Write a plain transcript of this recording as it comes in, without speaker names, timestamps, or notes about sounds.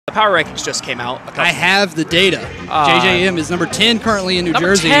the power rankings just came out. I have the data. JJM is number 10 currently in New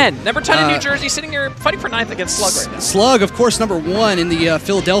Jersey. Number 10 in New Jersey, sitting here fighting for 9th against SluG right now. SluG, of course, number 1 in the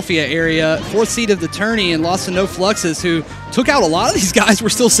Philadelphia area. 4th seed of the tourney and lost to No Fluxes, who took out a lot of these guys we're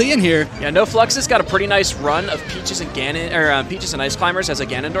still seeing here. Yeah, No Fluxes got a pretty nice run of Peaches and Peaches and Ice Climbers as a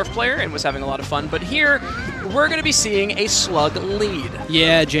Ganondorf player and was having a lot of fun. But here, we're going to be seeing a SluG lead.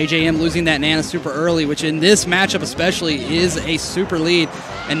 Yeah, JJM losing that Nana super early, which in this matchup especially is a super lead.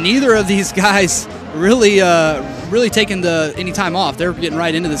 And neither of these guys really taking any time off. They're getting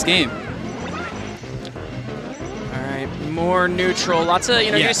right into this game. All right, more neutral. Lots of,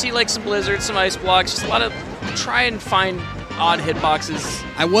 you see like some blizzards, some ice blocks, just a lot of try and find odd hitboxes.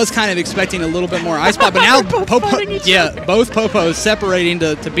 I was kind of expecting a little bit more ice block, but now both Popos separating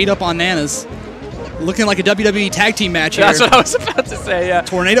to beat up on Nanas. Looking like a WWE tag team match here. That's what I was about to say, yeah.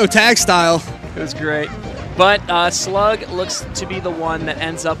 Tornado tag style. It was great. But SluG looks to be the one that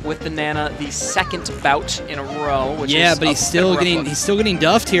ends up with the Nana the 2nd bout in a row. Which is but he's still getting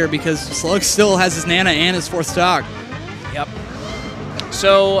duffed here because SluG still has his Nana and his 4th stock. Yep.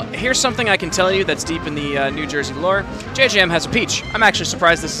 So here's something I can tell you that's deep in the New Jersey lore. JJM has a Peach. I'm actually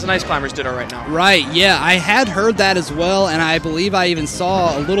surprised this is an Ice Climbers Ditto right now. Right, yeah. I had heard that as well, and I believe I even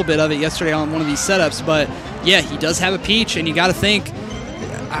saw a little bit of it yesterday on one of these setups. But, yeah, he does have a Peach, and you got to think,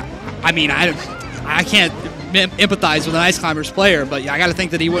 I can't empathize with an Ice Climbers player, but I got to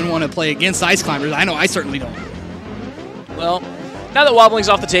think that he wouldn't want to play against Ice Climbers. I know I certainly don't. Well, now that Wobbling's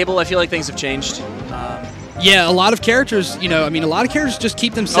off the table, I feel like things have changed. Yeah, a lot of characters, a lot of characters just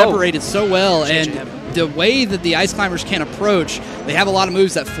keep them separated so well, and the way that the Ice Climbers can approach, they have a lot of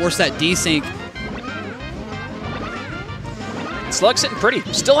moves that force that desync. SluG sitting pretty.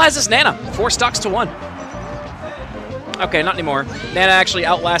 Still has his Nana. 4 stocks to 1. Okay, not anymore. Nana actually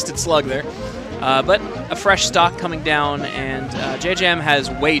outlasted SluG there. But a fresh stock coming down, and JJM has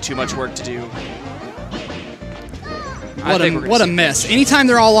way too much work to do. What a mess. Anytime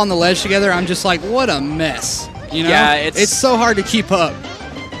they're all on the ledge together, I'm just like, what a mess. Yeah, it's so hard to keep up.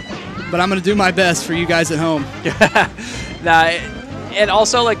 But I'm going to do my best for you guys at home. And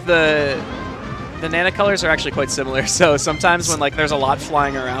also, like, the Nana colors are actually quite similar. So sometimes when, like, there's a lot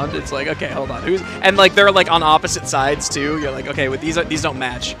flying around, it's like, okay, hold on. And, like, they're, like, on opposite sides, too. You're like, okay, with these don't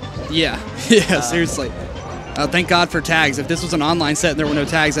match. Yeah. Yeah, seriously. Thank God for tags. If this was an online set and there were no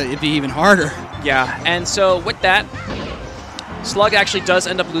tags, it'd be even harder. Yeah, and so with that, SluG actually does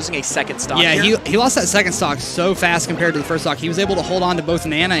end up losing a 2nd stock. Yeah, he lost that 2nd stock so fast compared to the 1st stock. He was able to hold on to both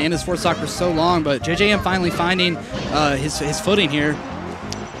Nana and his 4th stock for so long, but JJM finally finding his footing here.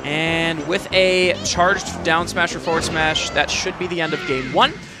 And with a charged down smash or forward smash, that should be the end of game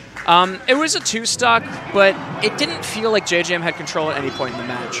 1. It was a 2-stock, but it didn't feel like JJM had control at any point in the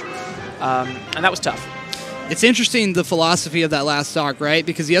match. And that was tough. It's interesting, the philosophy of that last stock, right?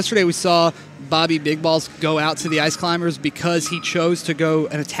 Because yesterday we saw Bobby Big Balls go out to the Ice Climbers because he chose to go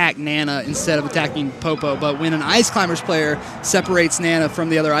and attack Nana instead of attacking Popo. But when an Ice Climbers player separates Nana from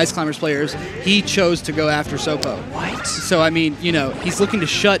the other Ice Climbers players, he chose to go after Sopo. What? So, I mean, he's looking to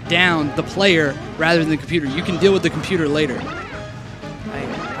shut down the player rather than the computer. You can deal with the computer later.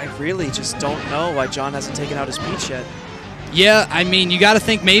 I really just don't know why John hasn't taken out his Peach yet. Yeah, I mean, you got to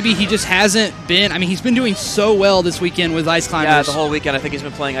think maybe he just hasn't been. I mean, he's been doing so well this weekend with Ice Climbers. Yeah, the whole weekend. I think he's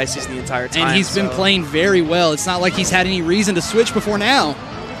been playing Ices the entire time. And he's been playing very well. It's not like he's had any reason to switch before now.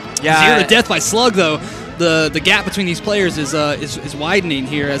 Yeah. 0 to death by SluG, though. The gap between these players is widening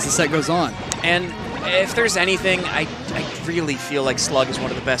here as the set goes on. And if there's anything, I really feel like SluG is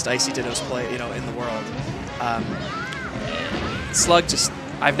one of the best Icy Dittos in the world. SluG just,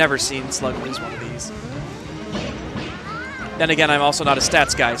 I've never seen SluG lose one of these. Then again, I'm also not a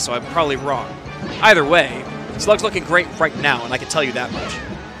stats guy, so I'm probably wrong. Either way, SluG's looking great right now, and I can tell you that much.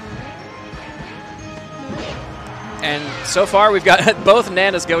 And so far, we've got both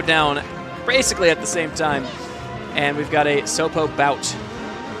Nanas go down basically at the same time. And we've got a Sopo bout.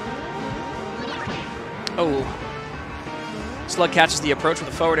 Oh. SluG catches the approach with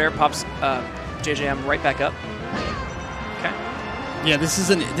a forward air, pops JJM right back up. Okay. Yeah, this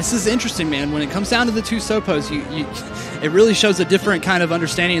is interesting, man. When it comes down to the 2 Sopos, it really shows a different kind of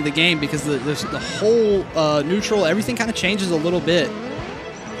understanding of the game because the whole neutral, everything kind of changes a little bit.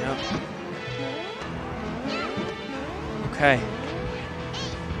 Yep. Okay.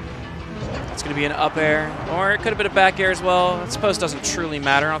 It's going to be an up air, or it could have been a back air as well. I suppose it doesn't truly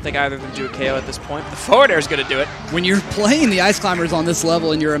matter. I don't think either of them do a KO at this point. But the forward air is going to do it. When you're playing the Ice Climbers on this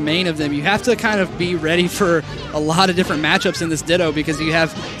level and you're a main of them, you have to kind of be ready for a lot of different matchups in this Ditto because you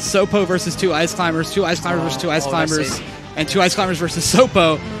have Sopo versus 2 Ice Climbers, 2 Ice Climbers versus 2 Ice Climbers, and 2 Ice Climbers versus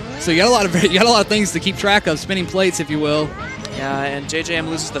Sopo. So you got a lot of things to keep track of, spinning plates, if you will. Yeah, and JJM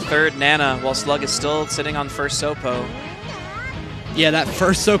loses the third Nana while SluG is still sitting on first Sopo. Yeah, that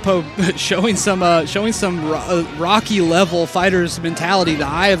first Sopo showing some Rocky level fighters mentality, the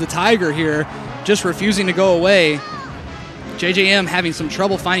eye of the tiger here, just refusing to go away. JJM having some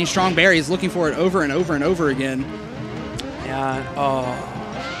trouble finding strong berries, looking for it over and over and over again. Yeah. Oh.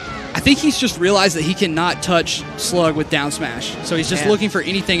 I think he's just realized that he cannot touch SluG with down smash, so he's just looking for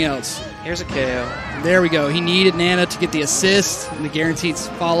anything else. Here's a KO. There we go. He needed Nana to get the assist and the guaranteed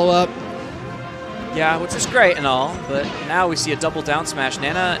follow-up. Yeah, which was great and all, but now we see a double down smash.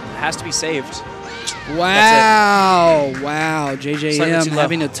 Nana has to be saved. Wow. Wow. JJM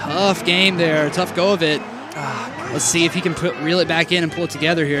having a tough game there, a tough go of it. Let's see if he can reel it back in and pull it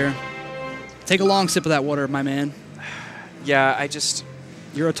together here. Take a long sip of that water, my man. Yeah,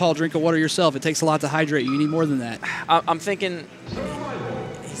 You're a tall drink of water yourself. It takes a lot to hydrate you. You need more than that. I'm thinking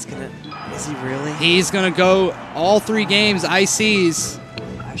he's going to... Is he really? He's going to go all 3 games, ICs.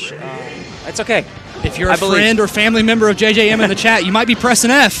 It's okay. If you're a friend or family member of JJM in the chat, you might be pressing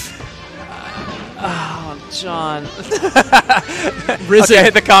F. Oh, John. Risen, okay,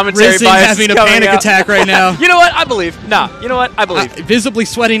 the commentary bias having a panic attack right now. You know what? I believe. Nah, you know what? I believe. Visibly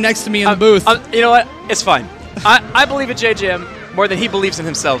sweating next to me in the booth. You know what? It's fine. I believe in JJM more than he believes in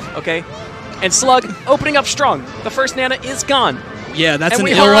himself, okay? And SluG opening up strong. The first Nana is gone. Yeah, that's an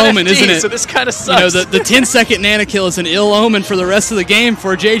ill omen, isn't it? So this kind of sucks. You know, the 10-second Nana kill is an ill omen for the rest of the game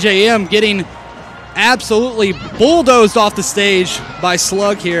for JJM, getting absolutely bulldozed off the stage by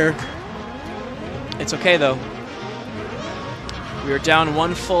SluG here. It's okay, though. We are down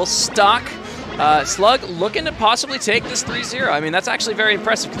 1 full stock. SluG looking to possibly take this 3-0. I mean, that's actually very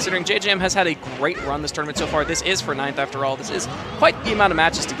impressive considering JJM has had a great run this tournament so far. This is for 9th after all. This is quite the amount of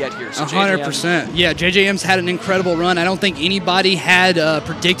matches to get here. So 100%. Yeah, JJM's had an incredible run. I don't think anybody had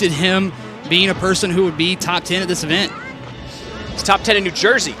predicted him being a person who would be top 10 at this event. He's top 10 in New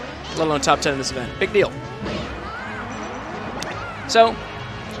Jersey, let alone top 10 in this event. Big deal. So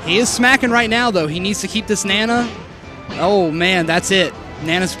he is smacking right now, though. He needs to keep this Nana. Oh, man, that's it.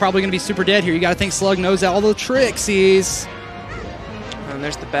 Nana's probably going to be super dead here. You got to think SluG knows all the tricks. And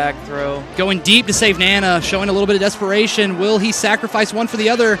there's the back throw. Going deep to save Nana, showing a little bit of desperation. Will he sacrifice one for the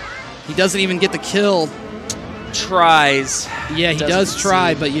other? He doesn't even get the kill. Tries. Yeah, he does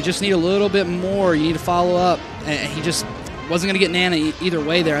try, but you just need a little bit more. You need to follow up. He just wasn't going to get Nana either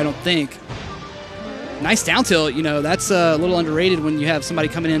way there, I don't think. Nice down tilt. You know, that's a little underrated when you have somebody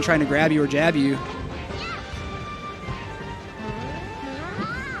coming in trying to grab you or jab you.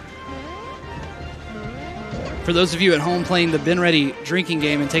 For those of you at home playing the Been Ready drinking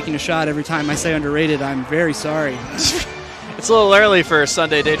game and taking a shot every time I say underrated, I'm very sorry. It's a little early for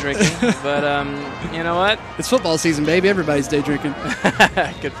Sunday day drinking, but you know what? It's football season, baby. Everybody's day drinking.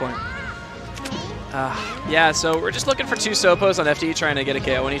 Good point. Yeah, so we're just looking for 2 Sopos on FD trying to get a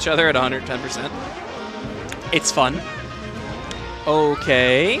KO on each other at 110%. It's fun.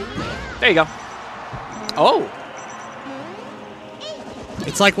 Okay. There you go. Oh.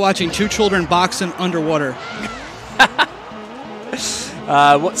 It's like watching 2 children boxing underwater.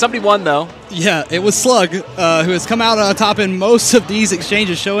 Somebody won, though. Yeah, it was SluG, who has come out on top in most of these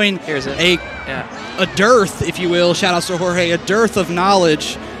exchanges, showing a dearth, if you will, shout out to Jorge, a dearth of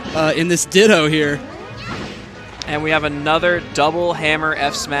knowledge in this ditto here. And we have another double hammer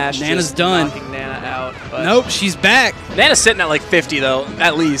F smash. Nana's done. Knocking Nana out. Nope, she's back. Nana's sitting at like 50, though,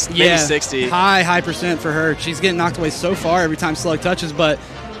 at least. Maybe 60. High percent for her. She's getting knocked away so far every time SluG touches, but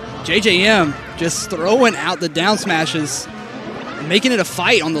JJM just throwing out the down smashes, making it a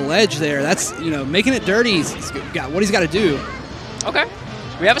fight on the ledge there. That's, you know, making it dirty. He's got what he's got to do. Okay.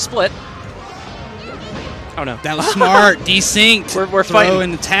 We have a split. Oh, no. That was smart. Desynced. We're fighting. Throw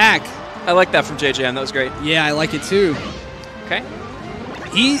and attack. I like that from JJM. That was great. Yeah, I like it too. Okay.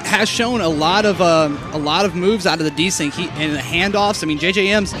 He has shown a lot of moves out of the desync and the handoffs. I mean,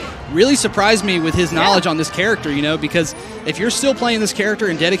 JJM's really surprised me with his knowledge on this character, you know, because if you're still playing this character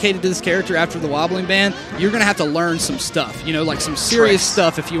and dedicated to this character after the wobbling ban, you're going to have to learn some stuff, you know, like some serious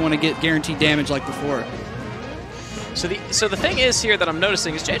stuff if you want to get guaranteed damage like before. So the thing is here that I'm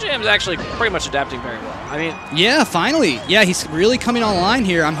noticing is JJM is actually pretty much adapting very well. I mean, yeah, finally. Yeah, he's really coming online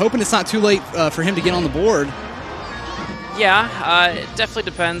here. I'm hoping it's not too late for him to get on the board. Yeah, it definitely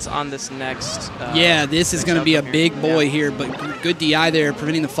depends on this next. Yeah, this is going to be a big boy here, but good DI there,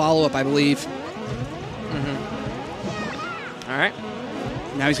 preventing the follow-up, I believe. All right.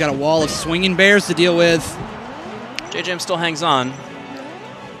 Now he's got a wall of swinging bears to deal with. JJM still hangs on.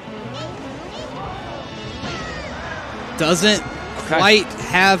 Doesn't quite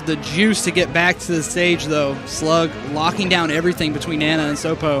have the juice to get back to the stage, though. SluG locking down everything between Nana and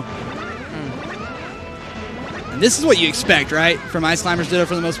Sopo. And This is what you expect, right, from Ice Climbers Ditto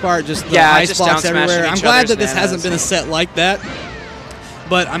for the most part. Just the yeah, ice just blocks down everywhere. smashing I'm each glad other's that this nanas. hasn't been a set like that,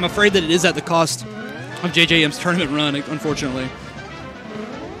 but I'm afraid that it is at the cost of JJM's tournament run, unfortunately.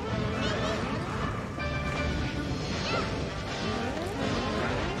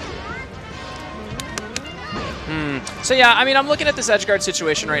 So yeah, I mean, I'm looking at this edge guard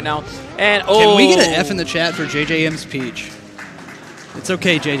situation right now, and Can we get an F in the chat for JJM's Peach? It's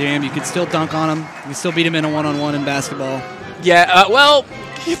okay, JJM. You can still dunk on him. You can still beat him in a one-on-one in basketball. Yeah, well,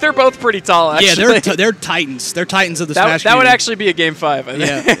 they're both pretty tall, actually. Yeah, they're titans. They're titans of the that, Smash that would community. actually be a game 5, I think.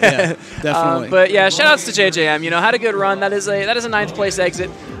 Yeah, definitely. But yeah, shout-outs to JJM. You know, had a good run. That is a 9th place exit.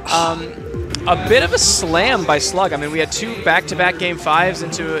 A bit of a slam by SluG. I mean, we had 2 back-to-back game 5s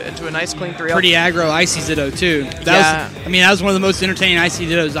into a nice clean 3-0. Pretty aggro Icy Ditto, too. That was one of the most entertaining Icy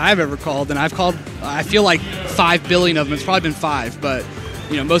Dittos I've ever called, and I've called, I feel like 5 billion of them. It's probably been 5, but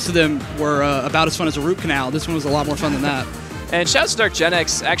you know, most of them were about as fun as a root canal. This one was a lot more fun than that. And shouts to Dark Gen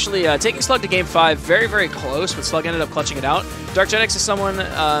X, actually taking SluG to game 5 very, very close, but SluG ended up clutching it out. Dark Gen X is someone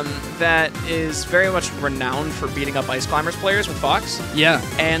that is very much renowned for beating up Ice Climbers players with Fox. Yeah.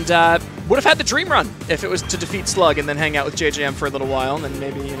 And would have had the dream run if it was to defeat SluG and then hang out with JJM for a little while and then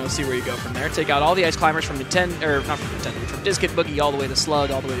maybe, you know, see where you go from there. Take out all the Ice Climbers from Nintendo, or not from Nintendo, from Diskit Boogie all the way to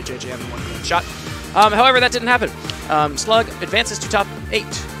SluG, all the way to JJM in one clean shot. However, that didn't happen. SluG advances to top 8.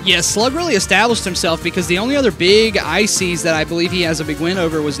 Yeah, SluG really established himself because the only other big Icies that I believe he has a big win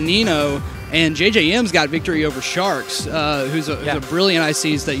over was Nino, and JJM's got victory over Sharks, who's a brilliant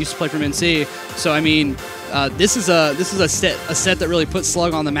Icies that used to play from NC. So I mean, this is a set that really puts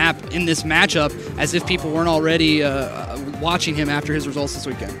SluG on the map in this matchup, as if people weren't already watching him after his results this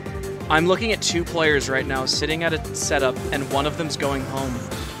weekend. I'm looking at 2 players right now sitting at a setup, and one of them's going home.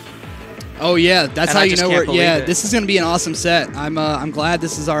 Oh yeah, that's And how I you just know can't we're. Yeah, believe it. this is going to be an awesome set. I'm glad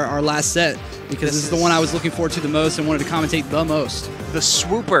this is our last set because this is the one I was looking forward to the most and wanted to commentate the most. The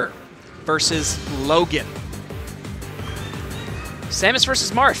Swooper versus Logan. Samus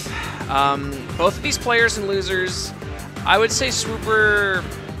versus Marth. Both of these players and losers, I would say Swooper,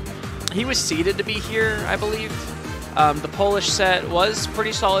 he was seeded to be here, I believe. The Polish set was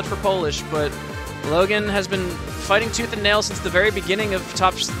pretty solid for Polish, but Logan has been fighting tooth and nail since the very beginning of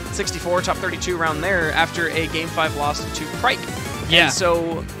top 64, top 32 around there after a game 5 loss to Prike. Yeah. And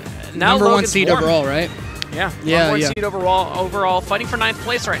so now number Logan's 1 seed warm. overall, right? Yeah, Yeah, number 1 yeah. seed overall, fighting for 9th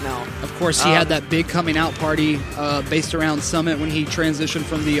place right now. Of course, he had that big coming out party based around Summit when he transitioned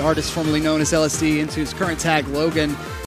from the artist formerly known as LSD into his current tag, Logan.